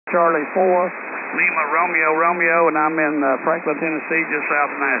Charlie 4, Lima Romeo Romeo, and I'm in Franklin, Tennessee, just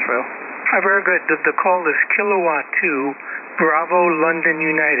south of Nashville. Very good. The call is Kilowatt 2, Bravo London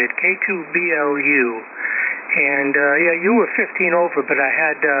United, K2BLU. And yeah, you were 15 over, but I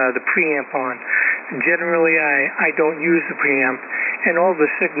had the preamp on. Generally, I don't use the preamp, and all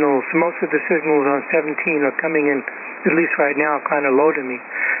the signals, most of the signals on 17 are coming in, at least right now, kind of low to me.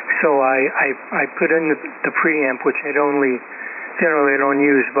 So I put in the preamp, which generally I don't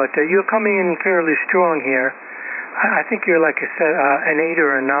use. But you're coming in fairly strong here. I think you're like an 8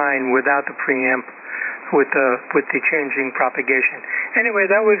 or a 9 without the preamp, with the changing propagation. Anyway,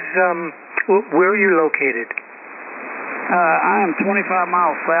 that was where are you located? I am 25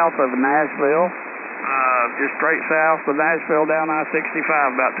 miles south of Nashville, just straight south of Nashville down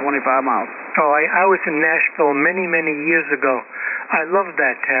I-65, about 25 miles. Oh, I was in Nashville many years ago. I loved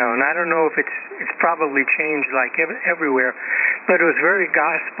that town. I don't know if it's probably changed like everywhere, but it was very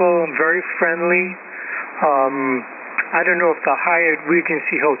gospel, very friendly. I don't know if the Hyatt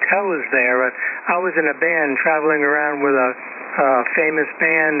Regency Hotel is there. I was in a band traveling around with a famous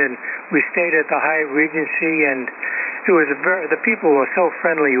band, and we stayed at the Hyatt Regency, and it was the people were so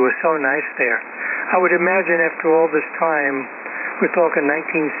friendly. It was so nice there. I would imagine after all this time, we're talking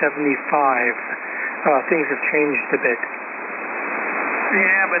 1975, things have changed a bit.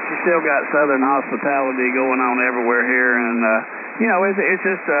 Yeah, but you still got Southern hospitality going on everywhere here, and you know, it's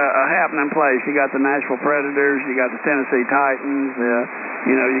just a happening place. You got the Nashville Predators, you got the Tennessee Titans,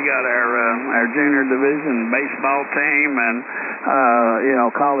 you know, you got our junior division baseball team, and you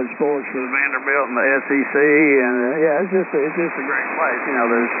know, college sports for the Vanderbilt and the SEC, and yeah, it's just a great place. You know,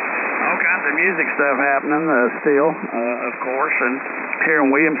 there's all kinds of music stuff happening still, of course, and here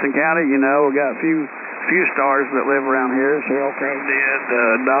in Williamson County, you know, we got a few stars that live around here. Sheryl Crow did,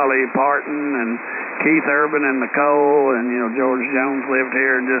 Dolly Parton, and Keith Urban and Nicole, and you know, George Jones lived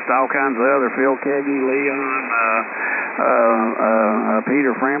here, and just all kinds of other, Phil Keggy, Leon,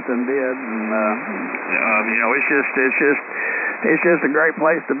 Peter Frampton did, and you know, it's just a great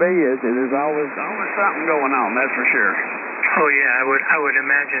place to be. There's always something going on, that's for sure. Oh yeah, I would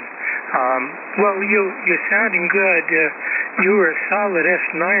imagine. Well, you're sounding good. You were a solid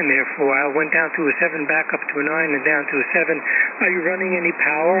S9 there for a while. Went down to a 7, back up to a 9, and down to a 7. Are you running any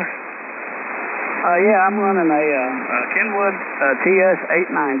power? Yeah, I'm running a Kenwood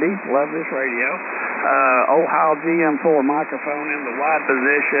TS890. Love this radio. Ohio GM4 microphone in the wide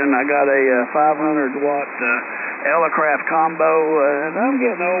position. I got a 500-watt Elecraft combo, and I'm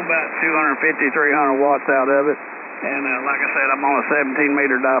getting about 250, 300 watts out of it. And like I said, I'm on a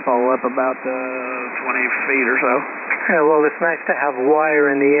 17-meter dipole up about 20 feet or so. Yeah, well, it's nice to have wire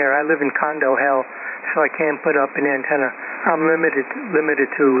in the air. I live in condo hell, so I can't put up an antenna. I'm limited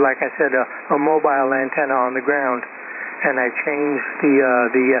to, like I said, a mobile antenna on the ground, and I change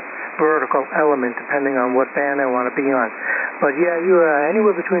the vertical element depending on what band I want to be on. But yeah, you're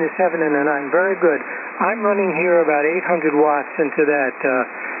anywhere between a 7 and a 9. Very good. I'm running here about 800 watts into that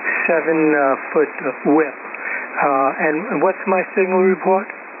 7-foot whip. And what's my signal report?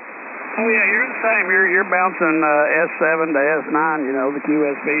 Oh yeah, you're the same. You're bouncing S7 to S9. You know, the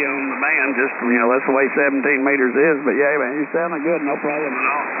QSB on the band. Just, you know, that's the way 17 meters is. But yeah, man, you're sounding good. No problem at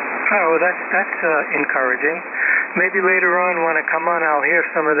all. Oh, well, that's encouraging. Maybe later on when I come on, I'll hear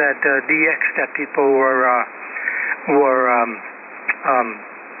some of that DX that people were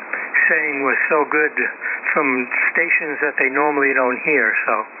saying was so good from stations that they normally don't hear.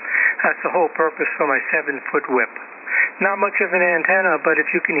 So that's the whole purpose for my 7-foot whip. Not much of an antenna, but if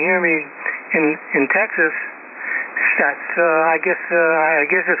you can hear me in Texas, that's I guess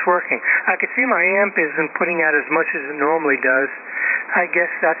it's working. I can see my amp isn't putting out as much as it normally does. I guess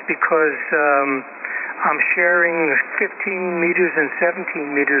that's because I'm sharing 15 meters and 17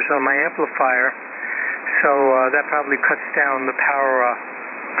 meters on my amplifier, so that probably cuts down the power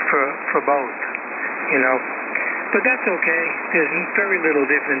for both, you know. But that's okay. There's very little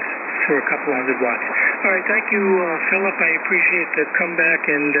difference for a couple hundred watts. All right, thank you, Philip. I appreciate the comeback,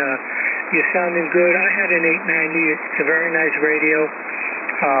 and you're sounding good. I had an 890. It's a very nice radio,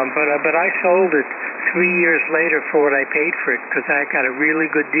 but I sold it 3 years later for what I paid for it because I got a really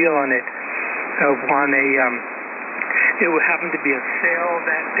good deal on it. On a, it happened to be a sale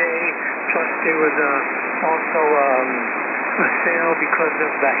that day. Plus, there was also a sale because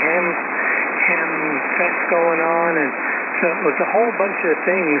of the ham fest going on, and so it was a whole bunch of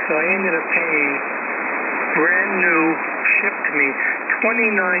things. So I ended up paying brand new, shipped to me,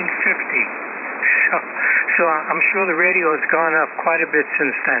 $29.50. So I'm sure the radio has gone up quite a bit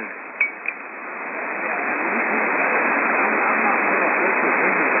since then.